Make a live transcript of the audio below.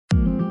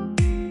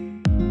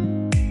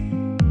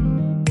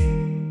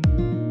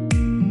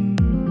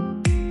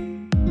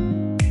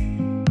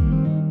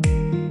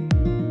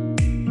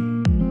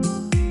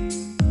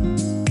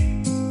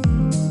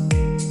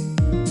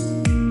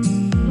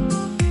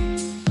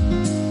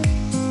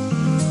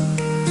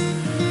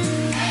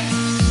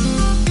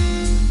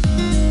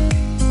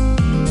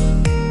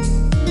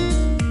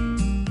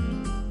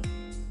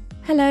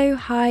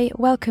Hi,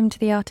 welcome to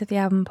the Art of the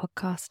Album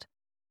podcast.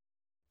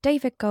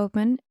 David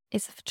Goldman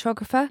is a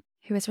photographer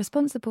who is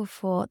responsible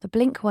for the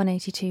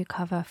Blink-182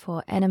 cover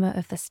for Enema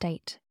of the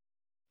State.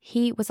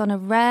 He was on a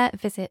rare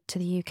visit to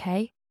the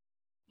UK,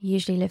 he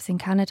usually lives in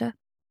Canada,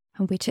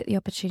 and we took the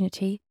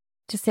opportunity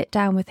to sit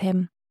down with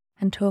him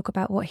and talk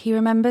about what he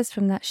remembers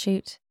from that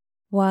shoot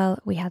while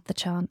we had the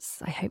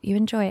chance. I hope you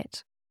enjoy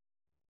it.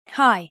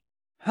 Hi.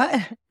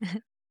 Hi.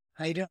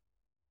 How you doing?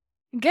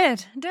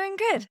 Good, doing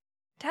good.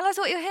 Tell us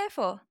what you're here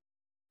for.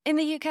 In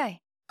the UK?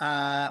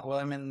 Well,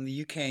 I'm in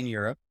the UK and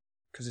Europe,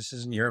 because this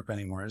isn't Europe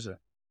anymore, is it?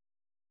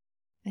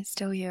 It's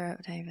still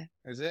Europe, David.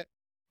 Is it?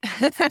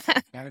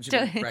 Haven't you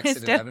been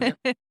Brexited out of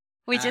it?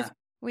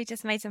 We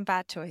just made some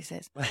bad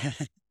choices.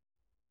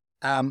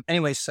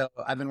 Anyway, so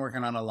I've been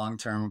working on a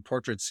long-term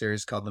portrait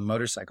series called The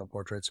Motorcycle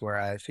Portraits, where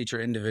I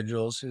feature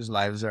individuals whose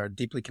lives are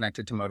deeply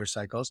connected to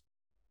motorcycles,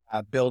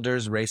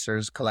 builders,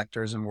 racers,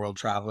 collectors, and world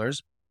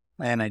travelers.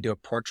 And I do a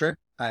portrait,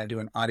 I do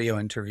an audio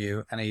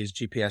interview, and I use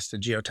GPS to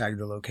geotag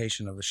the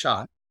location of the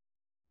shot.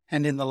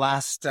 And in the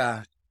last,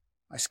 I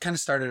kind of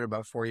started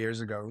about 4 years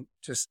ago,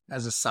 just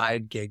as a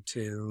side gig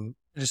to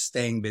just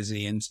staying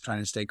busy and trying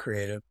to stay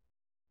creative.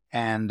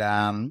 And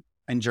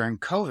during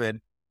COVID,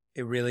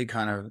 it really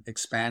kind of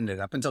expanded.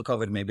 Up until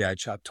COVID, maybe I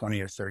shot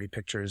 20 or 30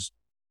 pictures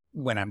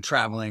when I'm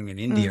traveling in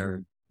India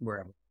or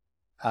wherever.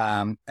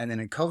 And then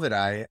in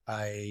COVID,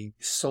 I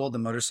sold the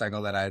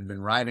motorcycle that I had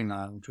been riding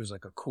on, which was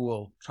like a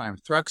cool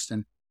Triumph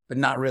Thruxton, but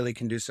not really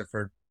conducive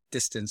for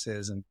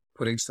distances and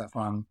putting stuff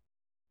on.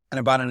 And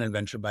I bought an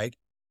adventure bike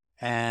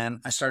and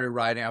I started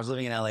riding. I was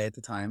living in LA at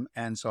the time.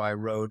 And so I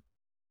rode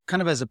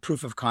kind of as a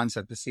proof of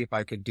concept to see if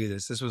I could do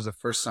this. This was the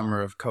first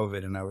summer of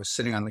COVID and I was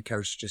sitting on the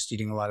couch just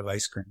eating a lot of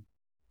ice cream,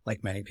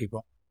 like many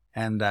people.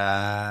 And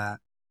I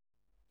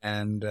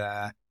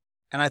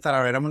thought,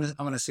 all right, I'm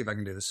going to see if I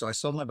can do this. So I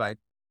sold my bike.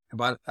 I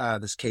bought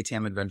this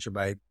KTM adventure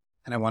bike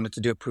and I wanted to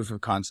do a proof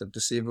of concept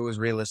to see if it was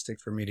realistic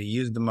for me to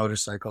use the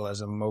motorcycle as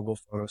a mobile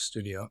photo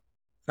studio,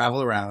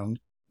 travel around,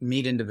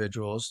 meet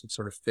individuals that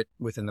sort of fit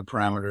within the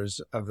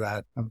parameters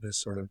of this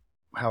sort of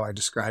how I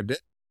described it.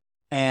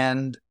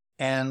 And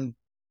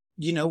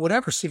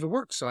whatever, see if it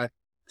works.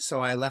 So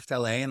I left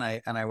LA and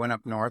I went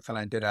up north and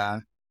I did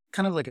a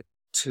kind of like a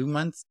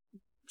 2-month,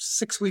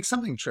 6-week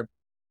something trip,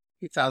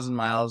 2,000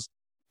 miles.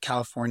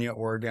 California,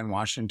 Oregon,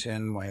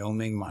 Washington,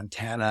 Wyoming,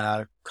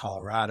 Montana,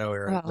 Colorado,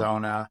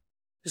 Arizona. Wow.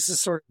 This is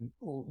sort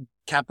of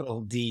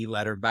capital D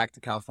letter back to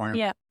California.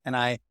 Yeah. And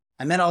I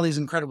met all these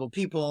incredible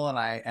people and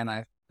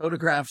I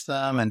photographed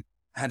them and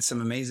had some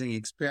amazing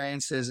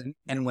experiences.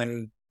 And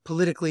when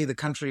politically the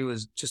country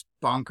was just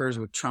bonkers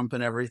with Trump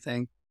and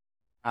everything.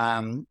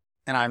 And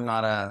I'm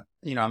not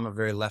I'm a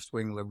very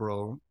left-wing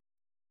liberal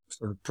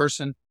sort of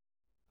person,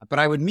 but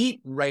I would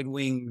meet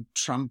right-wing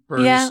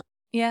Trumpers. Yeah.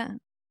 Yeah.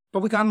 But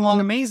we got along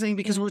amazing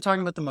because we were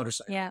talking about the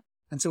motorcycle. Yeah.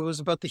 And so it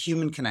was about the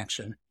human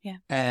connection. Yeah.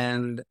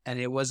 And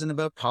it wasn't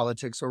about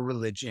politics or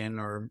religion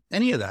or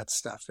any of that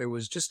stuff. It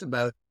was just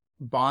about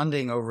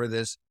bonding over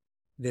this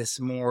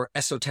more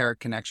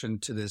esoteric connection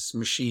to this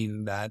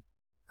machine that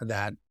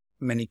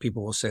many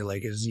people will say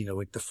like is,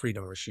 like the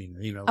freedom machine,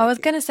 I was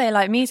going to say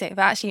like music,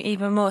 but actually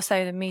even more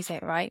so than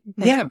music, right?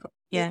 Yeah.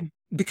 Yeah.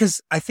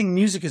 Because I think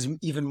music is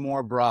even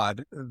more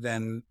broad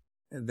than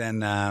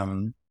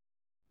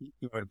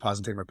you want to pause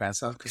and take my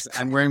pants off? Because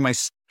I'm wearing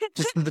just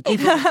the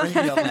people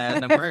yell that,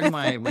 and I'm wearing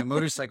my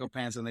motorcycle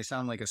pants, and they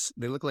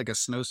look like a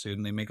snowsuit,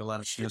 and they make a lot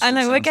of snowsuit I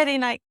know, sounds. we're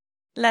getting like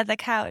leather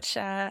couch.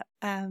 I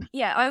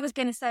was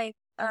going to say,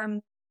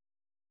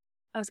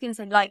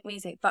 like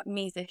music, but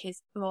music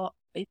is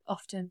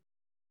often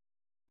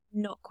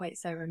not quite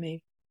so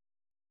removed.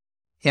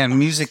 Yeah, and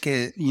music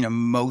is,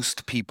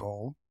 most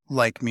people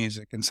like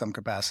music in some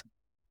capacity,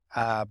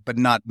 but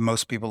not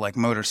most people like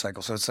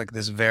motorcycles. So it's like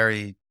this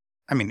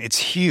it's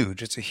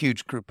huge. It's a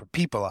huge group of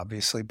people,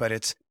 obviously, but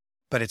it's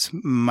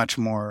much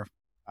more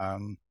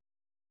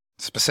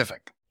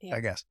specific, I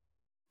guess.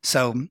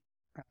 So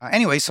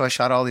anyway, so I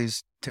shot all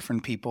these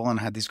different people and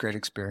had these great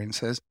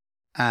experiences.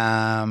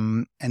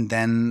 And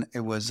then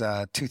it was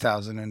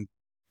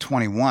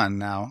 2021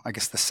 now, I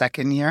guess the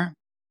second year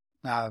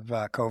of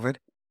COVID.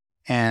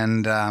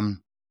 And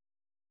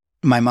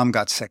my mom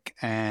got sick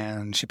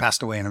and she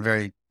passed away in a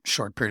very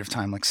short period of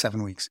time, like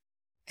 7 weeks.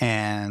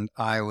 And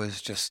I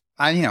was just,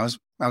 I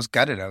was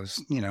gutted. I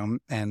was,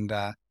 and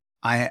I,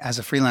 as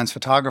a freelance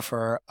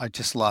photographer, I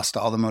just lost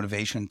all the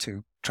motivation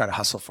to try to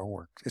hustle for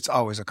work. It's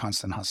always a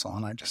constant hustle.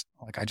 And I just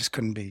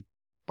couldn't be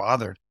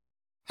bothered.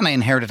 And I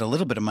inherited a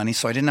little bit of money,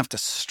 so I didn't have to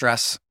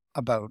stress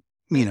about,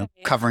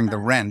 covering the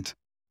rent,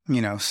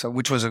 so,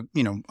 which was,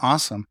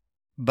 awesome.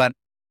 But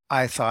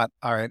I thought,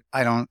 all right,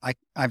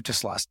 I've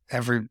just lost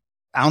every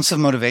ounce of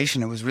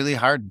motivation. It was really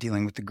hard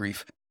dealing with the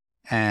grief.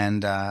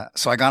 And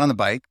so I got on the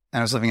bike and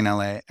I was living in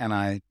LA and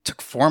I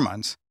took 4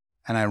 months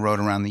and I rode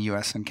around the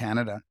US and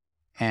Canada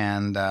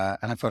and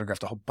I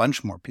photographed a whole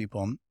bunch more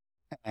people.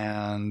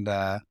 And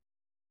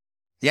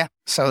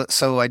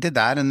so I did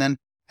that. And then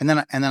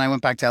I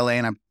went back to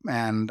LA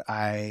and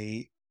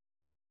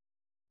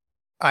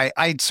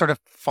I'd sort of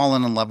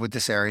fallen in love with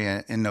this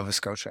area in Nova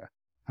Scotia.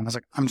 And I was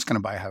like, I'm just going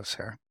to buy a house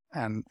here.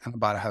 And I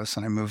bought a house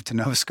and I moved to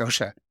Nova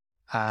Scotia.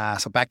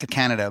 So back to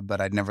Canada, but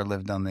I'd never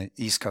lived on the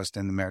East Coast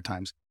in the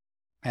Maritimes.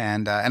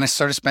 And I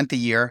sort of spent the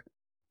year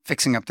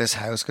fixing up this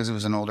house because it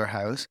was an older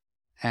house.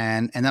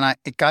 And then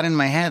it got in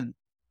my head,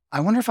 I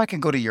wonder if I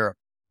could go to Europe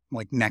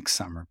like next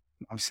summer,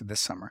 obviously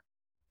this summer.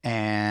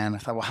 And I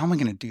thought, well, how am I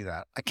going to do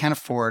that? I can't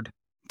afford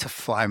to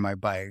fly my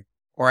bike,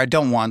 or I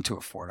don't want to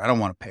afford. I don't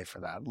want to pay for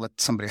that. Let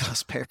somebody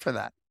else pay for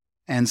that.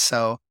 And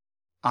so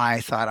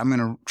I thought I'm going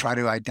to try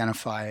to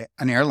identify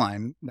an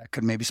airline that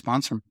could maybe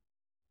sponsor me.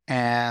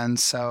 And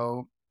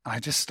so I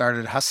just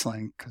started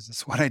hustling because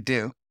it's what I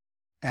do.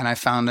 And I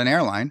found an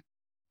airline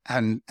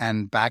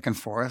and back and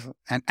forth.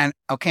 And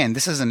okay, and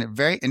this is a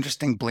very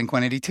interesting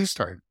Blink-182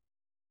 story.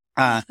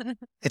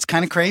 It's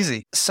kind of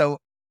crazy. So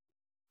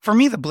for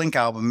me, the Blink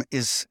album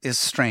is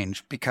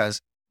strange because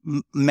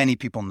many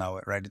people know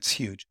it, right? It's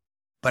huge,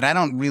 but I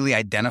don't really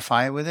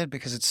identify with it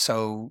because it's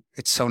so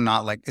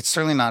not like, it's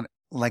certainly not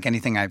like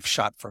anything I've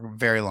shot for a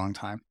very long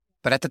time.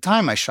 But at the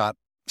time I shot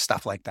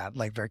stuff like that,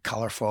 like very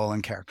colorful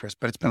and characters,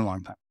 but it's been a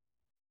long time.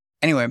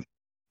 Anyway,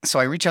 so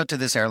I reach out to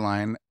this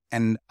airline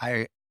and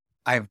I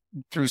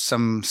through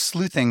some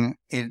sleuthing,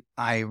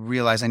 I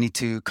realize I need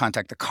to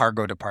contact the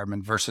cargo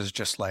department versus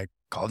just like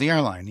call the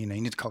airline. You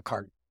need to call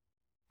cargo.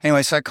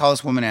 Anyway, so I call,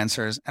 this woman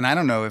answers, and I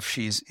don't know if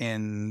she's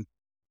in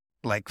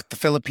like the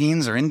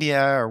Philippines or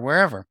India or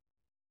wherever.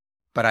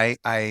 But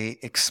I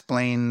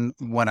explain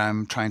what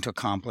I'm trying to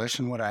accomplish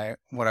and what I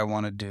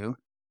want to do.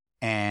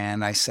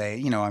 And I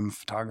say, I'm a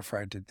photographer.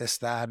 I did this,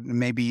 that.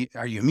 Maybe,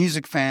 are you a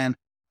music fan?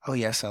 Oh,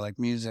 yes, I like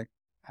music.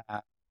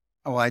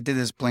 Oh, I did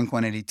this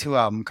Blink-182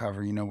 album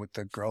cover, with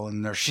the girl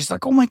in there. She's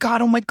like, oh my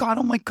God, oh my God,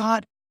 oh my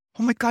God.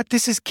 Oh my God,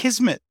 this is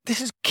Kismet. This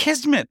is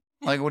Kismet.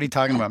 Like, what are you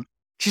talking about?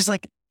 She's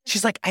like,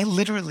 I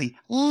literally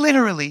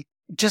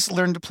just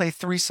learned to play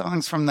 3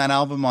 songs from that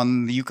album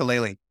on the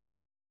ukulele.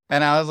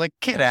 And I was like,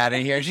 get out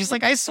of here. She's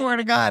like, I swear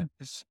to God.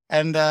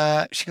 And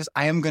she goes,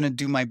 I am going to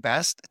do my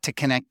best to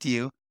connect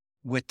you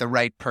with the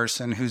right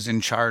person who's in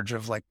charge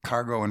of like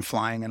cargo and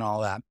flying and all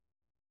that.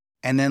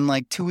 And then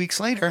like 2 weeks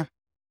later,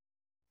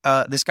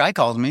 this guy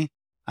calls me.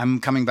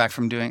 I'm coming back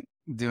from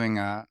doing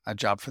a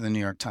job for the New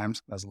York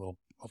Times. That's a little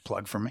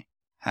plug for me.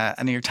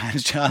 A New York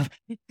Times job.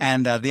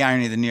 And the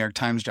irony of the New York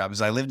Times job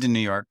is I lived in New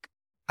York.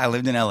 I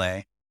lived in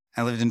LA.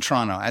 I lived in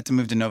Toronto. I had to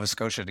move to Nova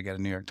Scotia to get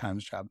a New York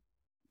Times job.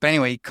 But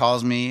anyway, he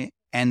calls me,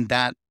 and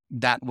that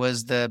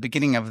was the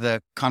beginning of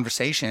the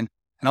conversation.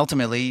 And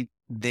ultimately,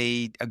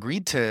 they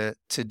agreed to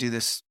do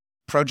this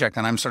project,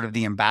 and I'm sort of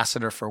the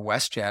ambassador for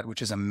WestJet,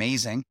 which is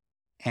amazing.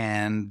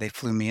 And they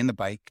flew me in the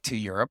bike to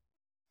Europe,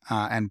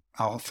 and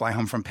I'll fly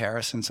home from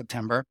Paris in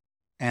September.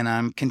 And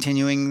I'm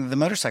continuing the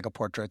motorcycle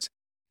portraits,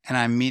 and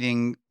I'm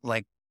meeting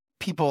like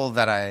people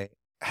that I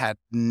had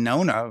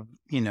known of,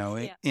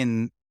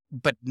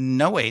 but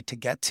no way to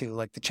get to.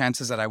 Like the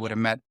chances that I would have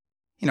met.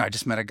 I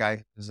just met a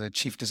guy who's a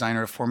chief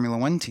designer of a Formula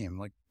One team.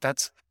 Like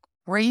that's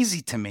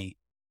crazy to me.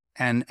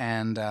 And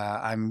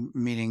I'm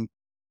meeting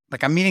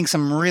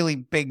some really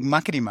big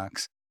muckety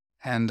mucks.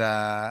 And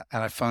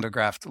I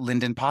photographed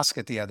Lyndon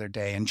Poskett the other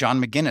day and John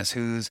McGuinness,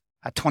 who's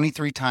a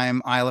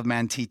 23-time Isle of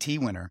Man TT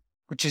winner,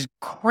 which is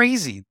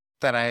crazy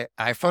that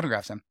I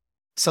photographed him.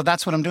 So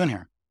that's what I'm doing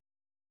here.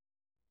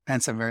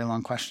 That's a very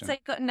long question.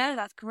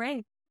 That's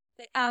great.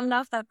 I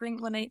love that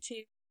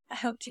Blink-182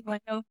 helped you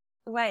go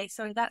away.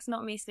 Sorry, that's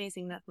not me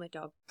sneezing, that's my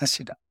dog. That's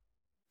your dog.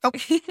 Oh,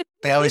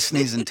 they always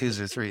sneeze in 2s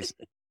or 3s.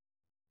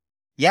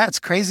 Yeah, it's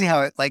crazy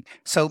how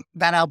so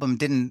that album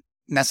didn't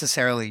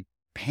necessarily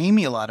pay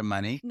me a lot of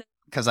money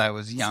because I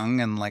was young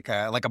and like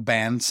a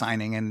band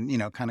signing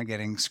and, kind of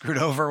getting screwed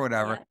over or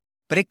whatever. Yeah.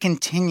 But it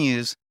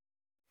continues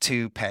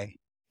to pay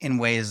in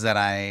ways that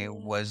I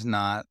was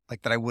not,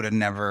 that I would have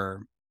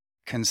never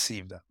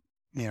conceived of,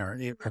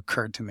 it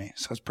occurred to me.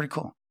 So it's pretty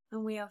cool.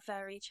 And we are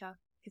very chuffed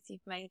because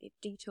you've made a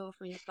detour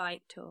from your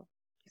bike tour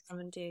to come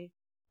and do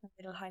a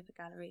little hyper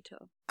gallery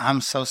tour. I'm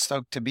so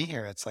stoked to be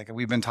here. It's like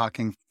we've been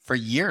talking for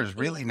years,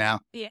 really now.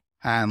 Yeah.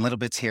 And little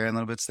bits here and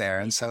little bits there.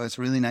 And so it's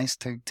really nice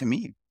to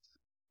meet you.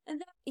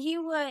 And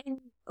you were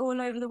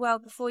all over the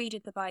world before you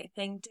did the bike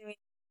thing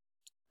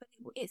but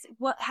it's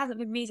what hasn't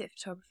been music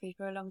photography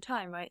for a long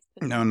time, right?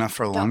 No, not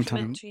for a long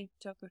time. Documentary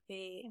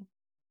photography.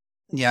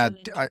 Yeah,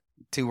 I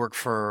do work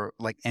for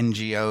like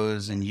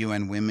NGOs and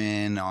UN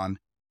Women on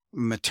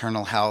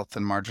maternal health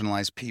and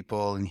marginalized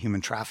people and human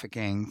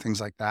trafficking,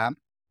 things like that.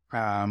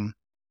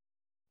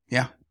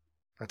 Yeah,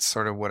 that's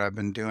sort of what I've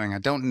been doing. I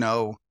don't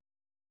know,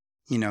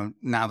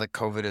 now that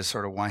COVID is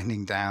sort of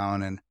winding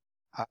down and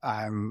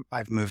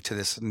I've moved to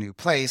this new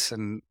place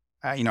and,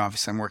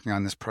 obviously I'm working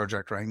on this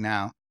project right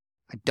now.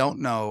 I don't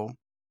know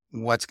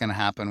what's going to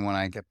happen when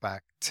I get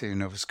back to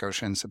Nova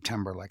Scotia in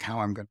September, like how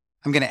I'm going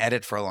to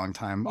edit for a long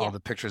time, all the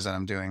pictures that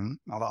I'm doing,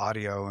 all the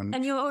audio.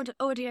 And your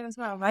audio as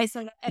well, right?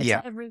 So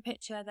every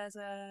picture there's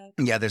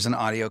there's an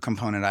audio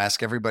component. I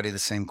ask everybody the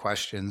same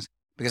questions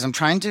because I'm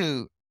trying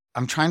to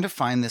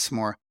find this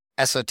more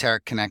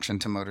esoteric connection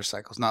to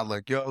motorcycles, not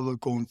like, I like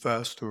going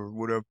fast or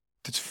whatever.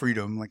 It's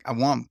freedom. Like I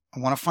want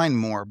to find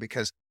more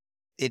because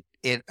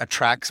it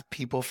attracts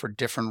people for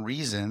different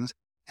reasons.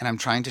 And I'm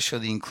trying to show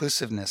the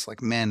inclusiveness,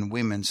 like men,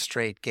 women,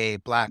 straight, gay,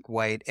 black,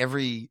 white,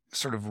 every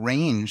sort of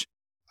range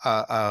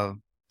of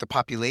the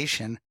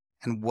population,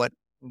 and what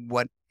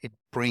it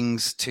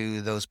brings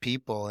to those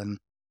people. And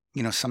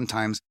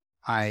sometimes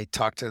I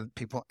talk to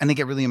people and they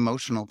get really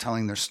emotional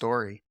telling their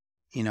story.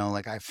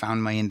 Like, I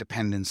found my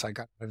independence. I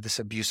got out of this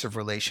abusive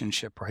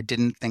relationship, or I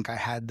didn't think I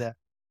had the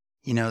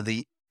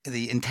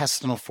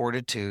intestinal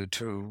fortitude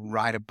to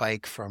ride a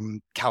bike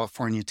from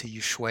California to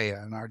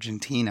Ushuaia in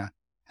Argentina.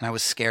 And I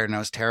was scared and I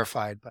was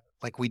terrified, but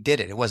like, we did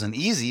it. It wasn't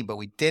easy, but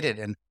we did it.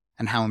 And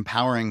how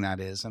empowering that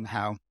is, and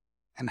how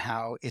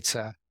it's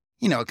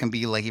it can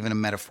be like even a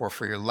metaphor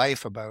for your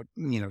life about,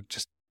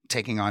 just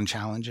taking on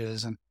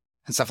challenges and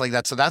stuff like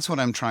that. So that's what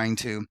I'm trying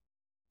to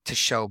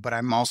show, but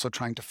I'm also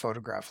trying to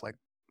photograph like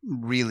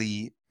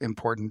really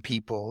important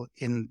people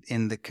in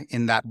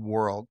that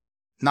world.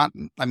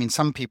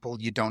 Some people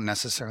you don't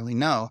necessarily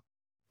know,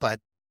 but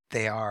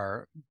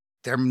they're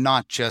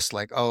not just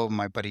like, oh,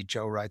 my buddy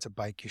Joe rides a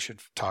bike, you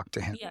should talk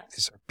to him. Yeah.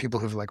 These are people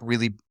who've like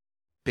really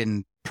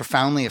been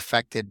profoundly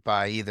affected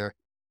by either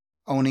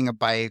owning a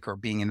bike or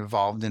being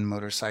involved in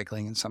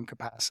motorcycling in some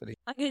capacity.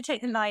 I'm going to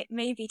take the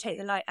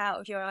light out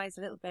of your eyes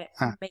a little bit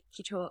and make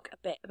you talk a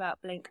bit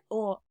about Blink,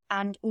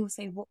 and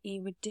also what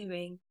you were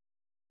doing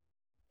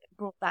that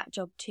brought that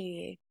job to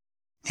you.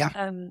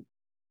 Yeah.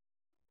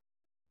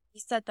 You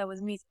said there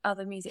was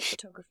other music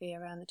photography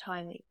around the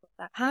time that you got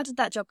that. How did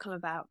that job come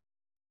about?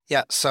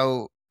 Yeah,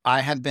 so I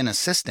had been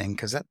assisting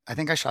because I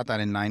think I shot that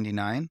in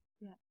 '99.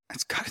 Yeah.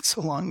 It's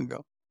so long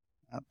ago,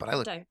 but I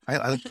look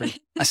pretty.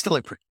 I still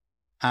look pretty.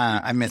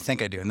 I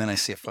think I do, and then I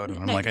see a photo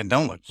and I'm like, I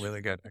don't look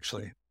really good,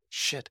 actually.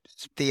 Shit.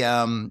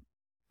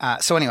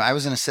 So anyway, I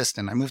was an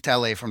assistant. I moved to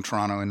LA from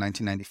Toronto in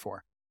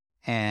 1994,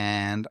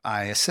 and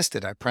I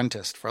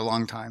apprenticed for a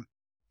long time,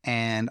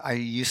 and I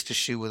used to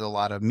shoot with a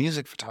lot of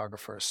music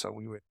photographers. So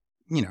we would,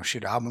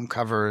 shoot album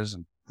covers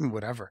and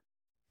whatever,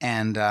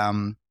 and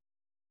also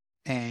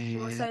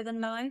the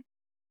live.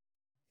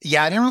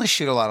 Yeah, I didn't really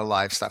shoot a lot of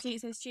live stuff.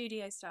 So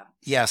studio stuff.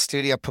 Yeah,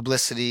 studio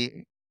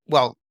publicity.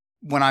 Well,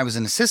 when I was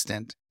an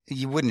assistant,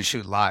 you wouldn't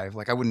shoot live.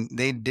 Like,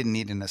 they didn't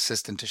need an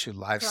assistant to shoot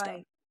live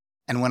stuff.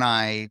 And when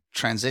I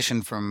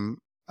transitioned from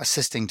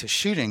assisting to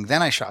shooting,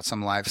 then I shot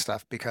some live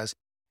stuff, because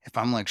if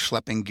I'm like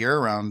schlepping gear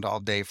around all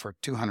day for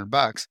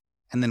 $200,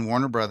 and then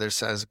Warner Brothers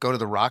says, go to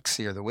the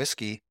Roxy or the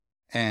Whiskey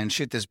and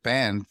shoot this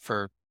band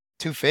for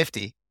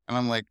 $250, and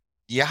I'm like,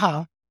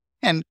 yeah.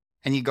 And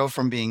you go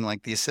from being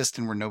like the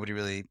assistant where nobody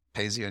really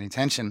pays you any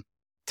attention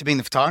to being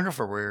the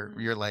photographer where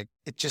you're like,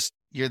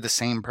 you're the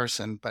same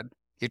person, but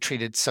you're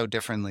treated so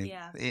differently.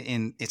 Yeah.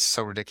 It's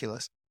so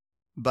ridiculous.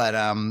 But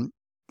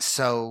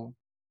so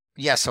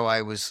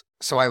I was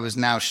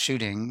now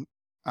shooting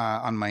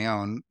on my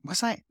own.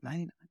 Was I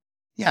 99?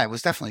 Yeah, I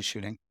was definitely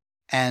shooting.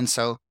 And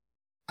so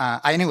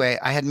I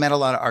had met a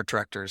lot of art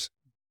directors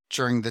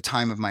during the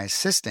time of my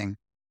assisting,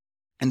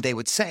 and they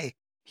would say,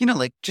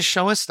 like, just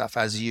show us stuff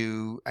as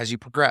you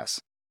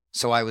progress.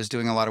 So I was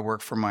doing a lot of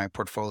work for my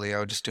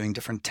portfolio, just doing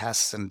different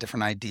tests and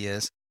different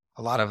ideas,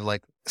 a lot of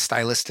like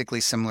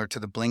stylistically similar to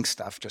the Blink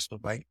stuff, just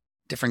with like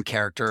different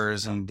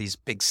characters and these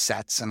big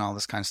sets and all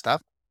this kind of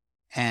stuff.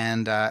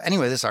 And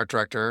anyway, this art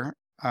director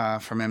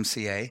from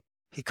MCA,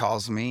 he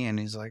calls me and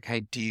he's like,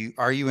 hey,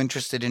 are you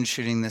interested in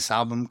shooting this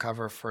album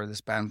cover for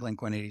this band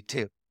Blink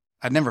 182?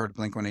 I'd never heard of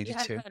Blink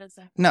 182.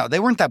 No, they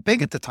weren't that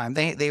big at the time.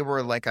 They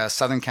were like a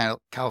Southern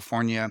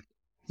California,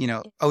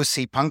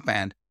 OC punk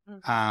band.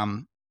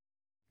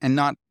 And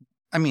not,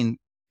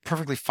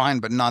 perfectly fine,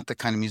 but not the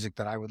kind of music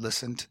that I was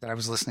listening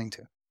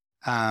to.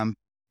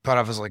 But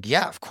I was like,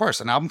 yeah, of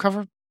course, an album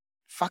cover?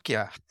 Fuck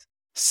yeah.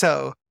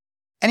 So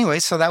anyway,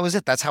 so that was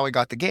it. That's how I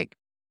got the gig.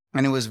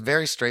 And it was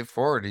very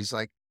straightforward. He's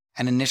like,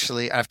 and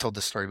initially, I've told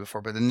this story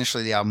before, but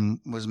initially the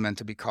album was meant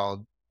to be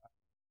called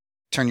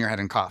Turn Your Head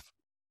and Cough.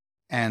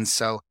 And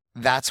so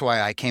that's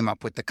why I came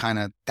up with the kind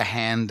of the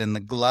hand and the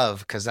glove,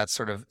 because that's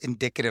sort of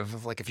indicative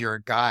of like, if you're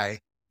a guy,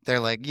 they're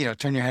like,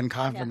 turn your head and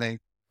cough, and they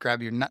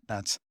grab your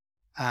nuts.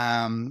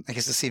 I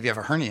guess to see if you have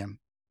a hernia.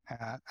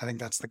 I think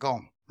that's the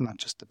goal, not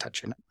just to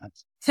touch your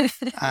nuts.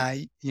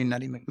 You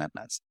nutty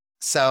McNutnuts.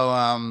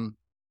 So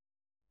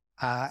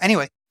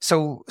anyway,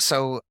 so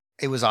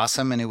it was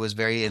awesome, and it was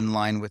very in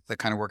line with the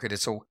kind of work I did.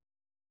 So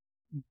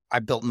I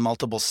built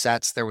multiple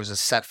sets. There was a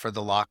set for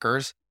the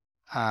lockers.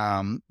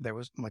 There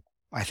was like,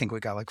 I think we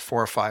got like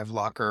 4 or 5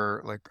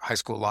 high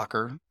school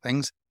locker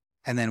things.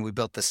 And then we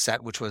built the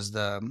set, which was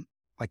the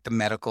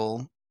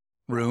medical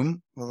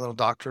room, the little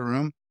doctor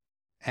room.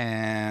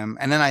 And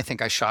then I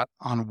think I shot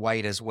on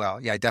white as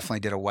well. Yeah, I definitely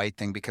did a white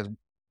thing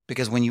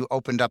because when you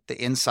opened up the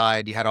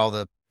inside, you had all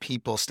the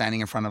people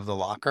standing in front of the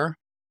locker,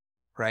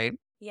 right?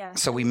 Yeah.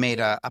 So we made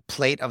a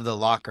plate of the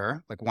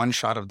locker, like one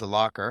shot of the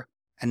locker,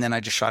 and then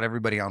I just shot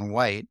everybody on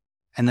white.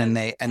 And then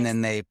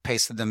they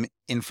pasted them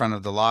in front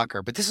of the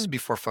locker. But this is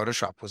before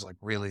Photoshop was like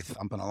really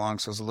thumping along,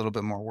 so it was a little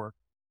bit more work.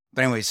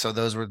 But anyway, so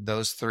those were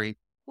those 3.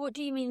 What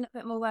do you mean a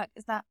bit more work?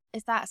 Is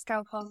that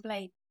scalpel and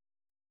blade?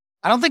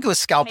 I don't think it was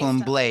scalpel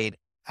and blade.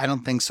 I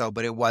don't think so,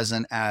 but it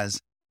wasn't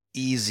as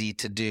easy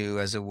to do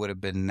as it would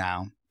have been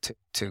now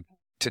to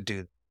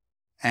do.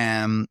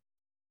 And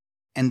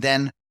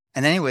then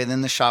anyway,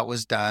 then the shot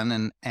was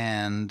done,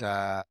 and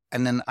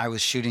then I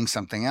was shooting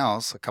something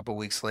else a couple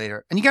weeks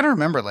later. And you got to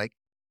remember, like,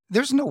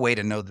 there's no way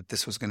to know that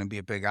this was going to be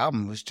a big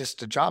album. It was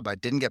just a job. I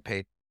didn't get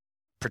paid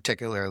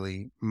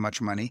particularly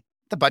much money.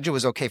 The budget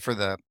was okay for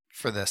the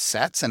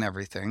sets and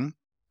everything.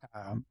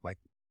 Like,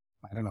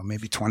 I don't know,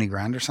 maybe 20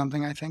 grand or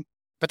something, I think.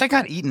 But that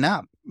got eaten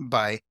up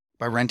by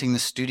renting the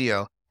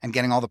studio and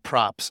getting all the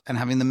props and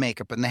having the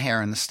makeup and the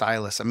hair and the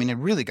stylist. I mean, it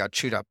really got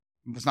chewed up.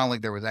 It was not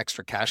like there was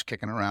extra cash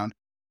kicking around.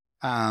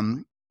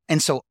 And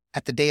so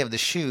at the day of the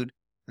shoot,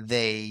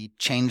 they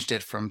changed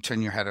it from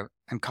Turn Your Head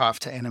and Cough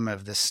to Enema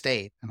of the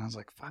State. And I was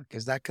like, fuck,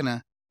 is that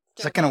gonna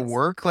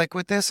work like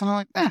with this? And I'm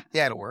like,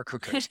 yeah, it'll work. Who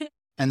cares?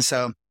 And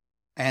so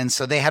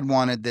they had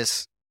wanted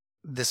this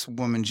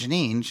woman,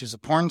 Janine. She's a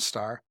porn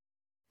star.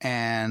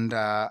 And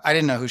I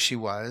didn't know who she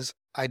was.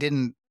 I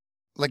didn't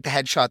like the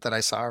headshot that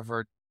I saw of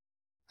her.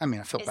 I mean,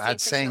 I feel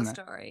bad saying that.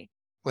 Story.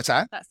 What's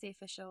that? That's the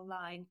official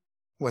line.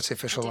 What's the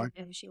official line? I didn't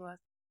know who she was.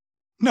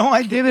 No,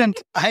 I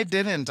didn't. I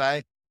didn't.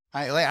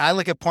 I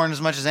look at porn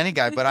as much as any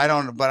guy, but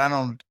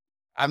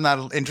I'm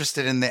not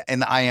interested in the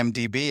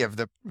IMDb of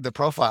the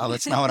profile.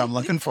 That's not what I'm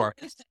looking for.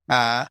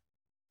 But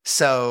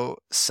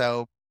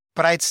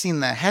I'd seen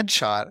the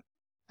headshot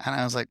and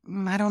I was like,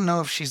 I don't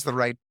know if she's the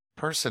right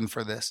person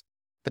for this.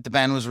 But the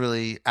band was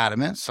really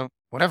adamant. So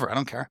whatever, I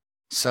don't care.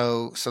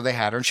 So they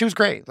had her and she was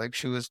great. Like,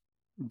 she was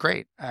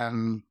great.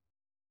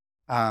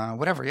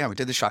 Whatever. Yeah, we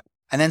did the shot.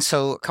 And then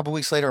so a couple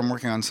weeks later, I'm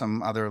working on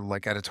some other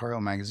like editorial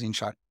magazine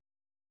shot.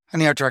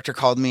 And the art director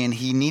called me and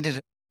he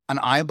needed an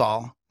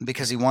eyeball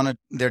because he wanted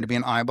there to be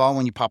an eyeball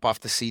when you pop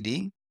off the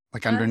CD,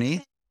 like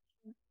underneath.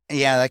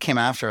 Yeah, that came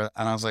after.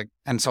 And I was like,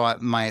 and so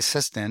my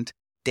assistant,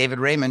 David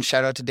Raymond,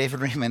 shout out to David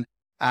Raymond.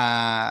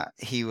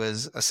 He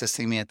was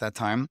assisting me at that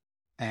time.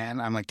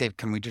 And I'm like, Dave,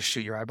 can we just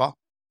shoot your eyeball?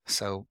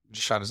 So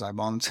just shot his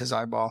eyeball and it's his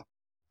eyeball.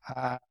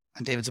 And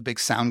David's a big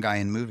sound guy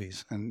in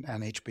movies and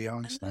HBO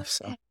and stuff.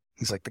 So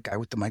he's like the guy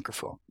with the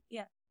microphone.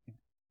 Yeah.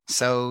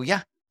 So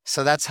yeah.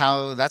 So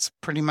that's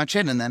pretty much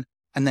it. And then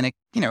it,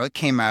 it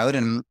came out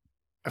and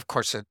of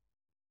course it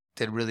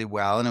did really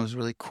well. And it was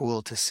really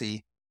cool to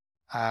see,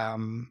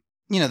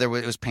 it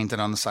was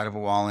painted on the side of a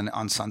wall and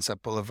on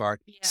Sunset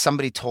Boulevard. Yeah.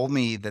 Somebody told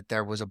me that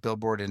there was a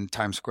billboard in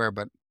Times Square,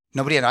 but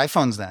nobody had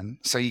iPhones then.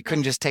 So you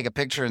couldn't just take a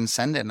picture and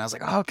send it. And I was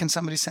like, oh, can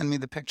somebody send me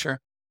the picture?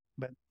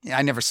 But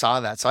I never saw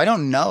that. So I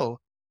don't know.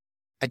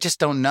 I just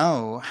don't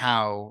know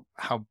how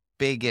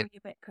big it.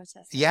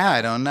 Yeah,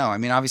 I don't know. I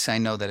mean, obviously I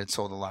know that it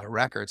sold a lot of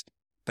records,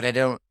 but I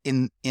don't,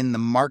 in the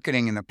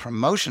marketing and the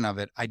promotion of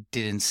it, I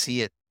didn't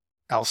see it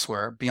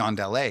elsewhere beyond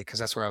LA because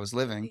that's where I was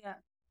living. Yeah.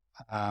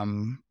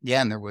 And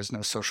there was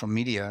no social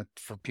media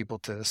for people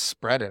to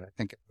spread it. I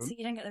think. So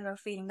you don't get the real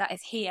feeling that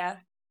it's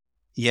here.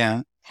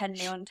 Yeah.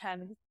 Henley on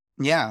Thames.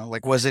 Yeah.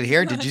 Like, was it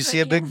here? Did you see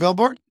a big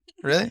billboard?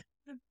 Really?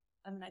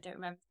 I mean, I don't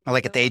remember. Or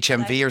like at the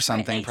HMV or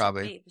something,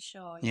 probably. HMV, for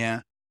sure.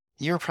 Yeah.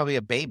 You were probably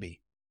a baby.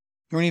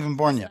 You weren't even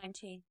born yet.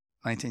 19.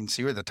 19.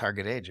 So you were the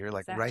target age. You're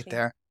like Exactly. right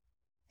there.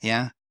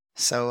 Yeah.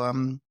 So,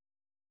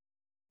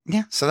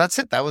 yeah. So that's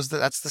it. That's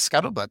the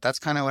scuttlebutt. That's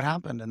kind of what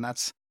happened. And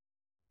that's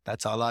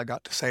all I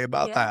got to say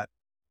about that.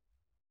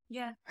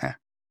 Yeah. Huh.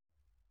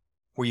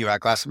 Were you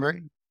at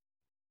Glastonbury?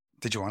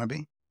 Did you want to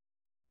be?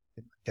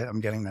 Yeah, I'm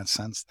getting that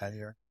sense that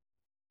year.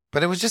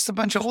 But it was just a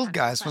bunch of old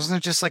guys. Wasn't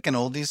it just like an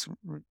oldies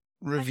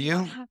review?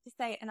 I have to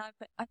say, and I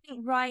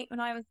think right when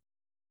I was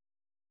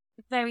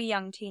a very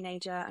young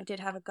teenager, I did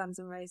have a Guns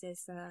N'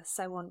 Roses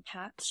So On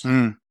patch,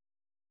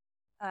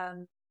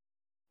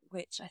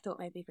 which I thought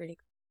maybe really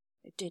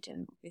it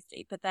didn't,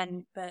 obviously. But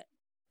then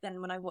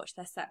when I watched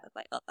their set, I was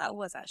like, oh, that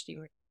was actually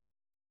really.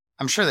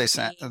 I'm sure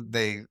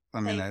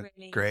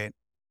great.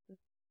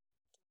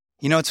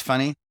 You know, it's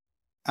funny.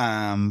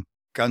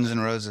 Guns N'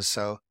 Roses.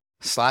 So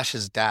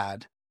Slash's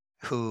dad,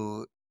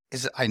 who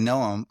is, I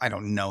know him. I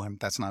don't know him.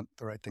 That's not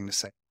the right thing to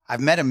say. I've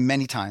met him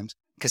many times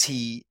because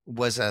he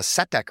was a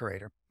set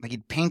decorator. Like,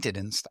 he'd painted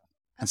and stuff.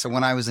 And so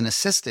when I was an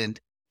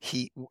assistant,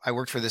 I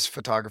worked for this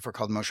photographer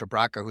called Moshe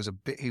Braka,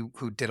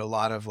 who did a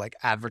lot of like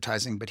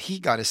advertising, but he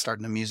got his start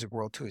in the music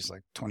world too. He's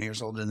like 20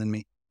 years older than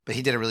me, but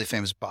he did a really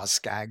famous Boz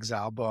Scaggs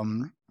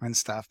album and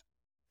stuff.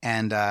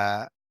 And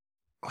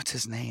what's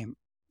his name?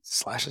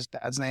 Slash's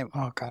dad's name?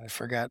 Oh God, I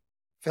forgot.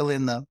 Fill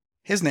in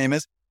his name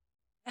is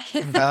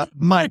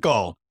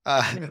Michael.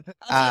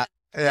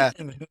 Yeah.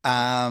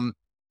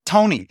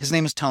 Tony. His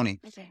name is Tony.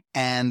 Okay.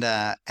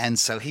 And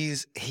so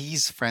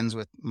he's friends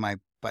with my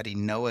buddy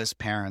Noah's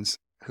parents,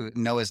 who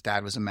Noah's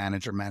dad was a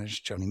manager,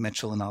 managed Joni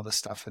Mitchell and all this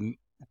stuff and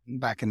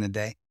back in the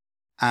day.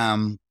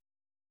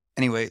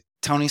 Anyway,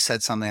 Tony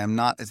said something.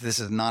 This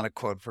is not a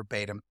quote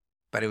verbatim,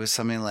 but it was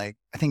something like,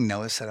 I think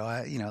Noah said,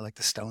 like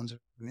the Stones.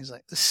 And he's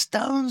like, the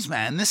Stones,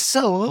 man, they're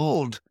so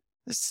old.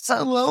 They're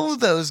so old,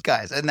 those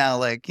guys. And now,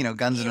 like,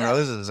 Guns N'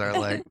 Roses are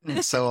like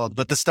so old,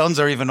 but the Stones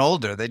are even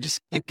older. They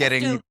just keep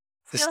getting,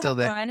 they're still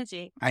there. More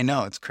energy. I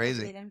know, it's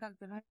crazy.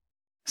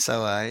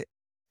 So,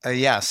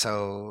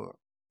 so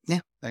yeah,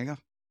 there you go.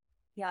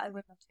 Yeah, I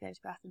would love to go to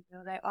Glastonbury,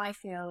 although I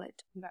feel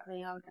it about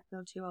being old. I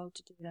feel too old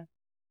to do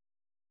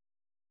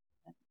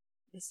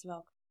this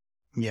vlog.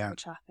 Yeah. For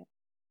traffic.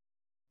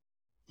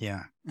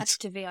 Yeah. That's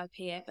to VIP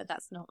it, but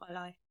that's not my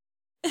life.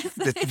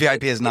 The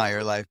VIP is not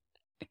your life.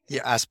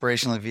 Yeah,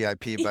 aspirationally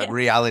VIP, but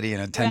reality in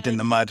a tent in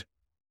the mud.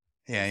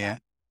 Yeah, yeah.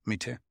 Me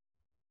too.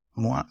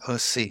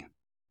 Let's see.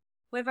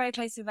 We're very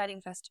close to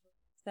Reading Festival,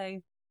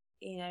 so,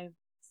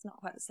 it's not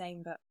quite the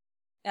same, but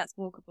that's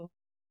walkable.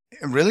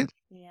 Really?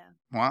 Yeah.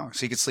 Wow.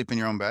 So you could sleep in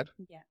your own bed?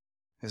 Yeah.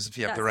 As if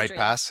you have the right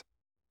pass?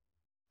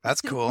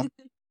 That's cool.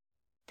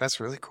 That's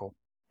really cool.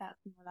 That's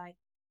more like...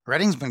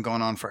 Reading's been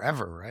going on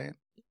forever, right?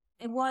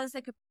 It was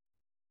like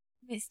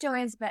it still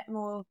is a bit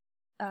more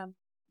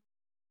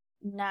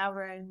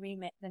narrow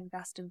remit than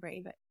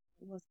Glastonbury, but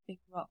it was a big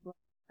rock.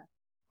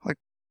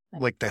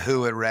 Like the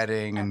Who at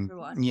Reading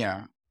everyone. And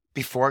yeah,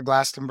 before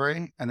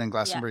Glastonbury, and then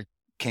Glastonbury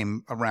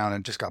came around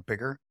and just got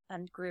bigger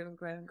and grew and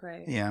grew and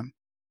grew. Yeah,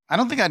 I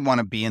don't think I'd want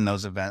to be in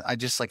those events. I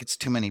just it's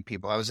too many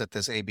people. I was at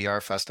this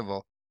ABR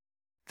festival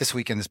this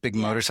weekend, this big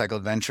motorcycle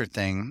adventure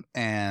thing,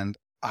 and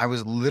I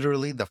was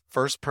literally the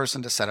first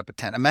person to set up a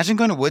tent. Imagine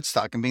going to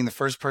Woodstock and being the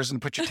first person to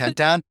put your tent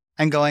down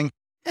and going,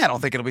 I don't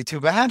think it'll be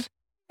too bad.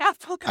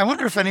 I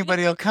wonder if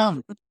anybody will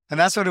come. And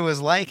that's what it was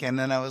like. And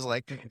then I was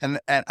like, and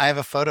I have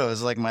a photo. It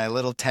was like my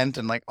little tent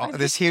and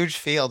this huge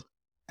field.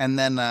 And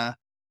then,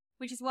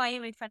 which is why you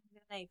made friends with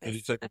your neighbors. Did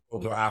you take a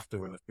photo after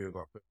when the field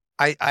got put?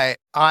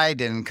 I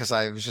didn't, because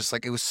I was just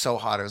it was so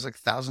hot. It was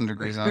 1,000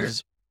 degrees. I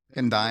was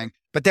just dying.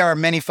 But there are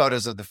many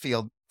photos of the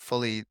field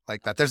fully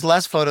like that. There's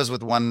less photos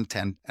with one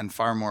tent and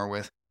far more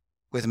with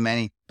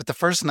many. But the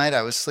first night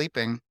I was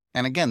sleeping,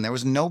 and again, there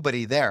was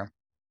nobody there.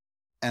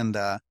 And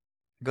I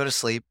go to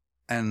sleep.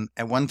 And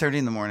at 1:30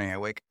 in the morning, I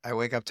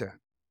wake up to,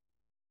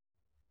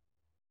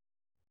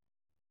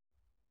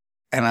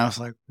 and I was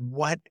like,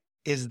 what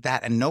is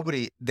that? And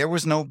there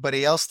was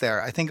nobody else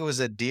there. I think it was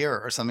a deer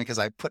or something, because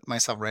I put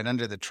myself right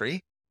under the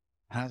tree.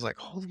 And I was like,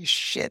 holy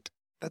shit,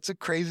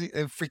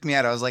 it freaked me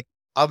out. I was like,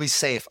 I'll be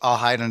safe. I'll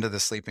hide under the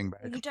sleeping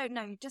bag. You don't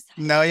know. You just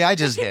hide. No, yeah, I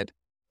just hid.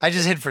 I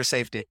just hid for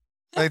safety.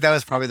 That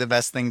was probably the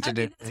best thing to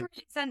do. That's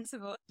really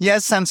sensible. Yeah,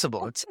 it's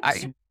sensible.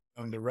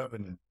 On the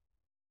Revenant.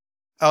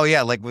 Oh,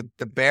 yeah, like with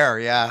the bear,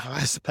 yeah. I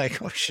was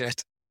like, oh,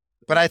 shit.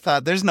 But I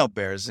thought, there's no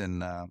bears in...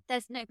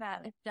 There's no bear.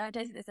 I don't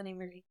think there's any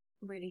really,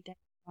 really dead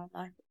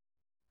wildlife.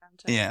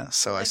 Yeah,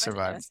 so I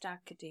survived. A stag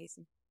could do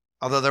some.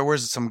 Although there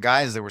was some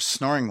guys that were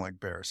snoring like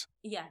bears.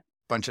 Yeah.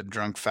 Bunch of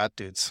drunk fat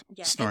dudes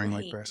snoring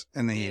like bears.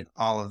 In the heat.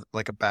 All of,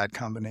 a bad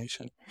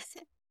combination.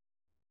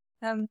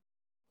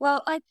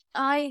 Well,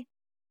 I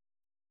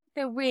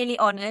feel really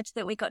honoured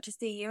that we got to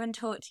see you and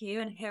talk to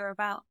you and hear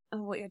about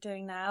what you're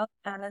doing now,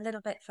 and a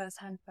little bit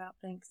firsthand about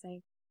Blink,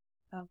 so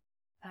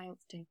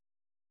thanks too.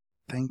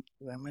 Thank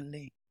you,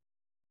 Emily.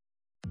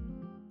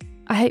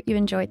 I hope you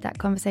enjoyed that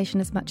conversation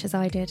as much as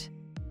I did.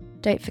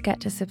 Don't forget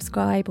to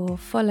subscribe or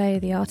follow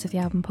the Art of the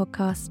Album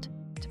podcast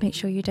to make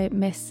sure you don't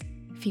miss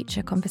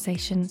future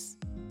conversations.